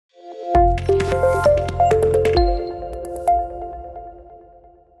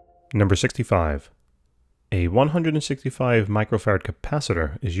Number 65. A 165 microfarad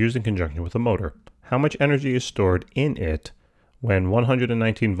capacitor is used in conjunction with a motor. How much energy is stored in it when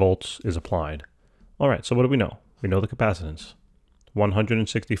 119 volts is applied? All right, so what do we know? We know the capacitance.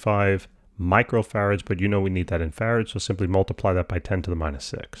 165 microfarads, but you know we need that in farads, so simply multiply that by 10 to the minus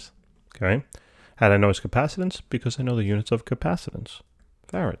 6. Okay? How do I know its capacitance? Because I know the units of capacitance.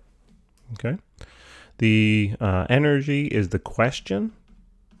 Farad. Okay? The energy is the question,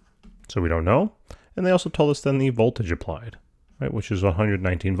 so we don't know. And they also told us then the voltage applied, right, which is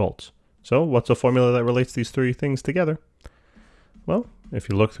 119 volts. So what's the formula that relates these three things together? Well, if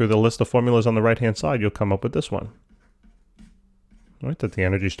you look through the list of formulas on the right-hand side, you'll come up with this one. Right, that the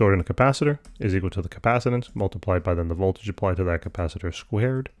energy stored in a capacitor is equal to the capacitance multiplied by then the voltage applied to that capacitor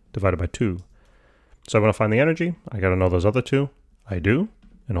squared divided by 2. So I want to find the energy. I got to know those other two. I do.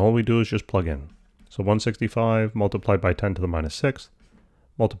 And all we do is just plug in. So 165 multiplied by 10 to the minus 6,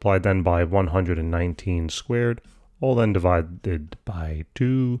 multiplied then by 119 squared, all then divided by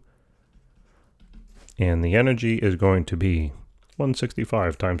 2. And the energy is going to be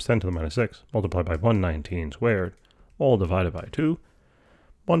 165 times 10 to the minus 6, multiplied by 119 squared, all divided by 2,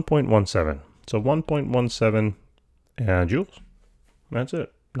 1.17. So 1.17 joules. That's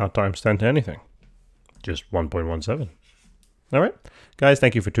it. Not times 10 to anything. Just 1.17. All right. Guys,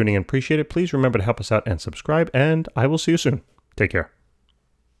 thank you for tuning in. Appreciate it. Please remember to help us out and subscribe, and I will see you soon. Take care.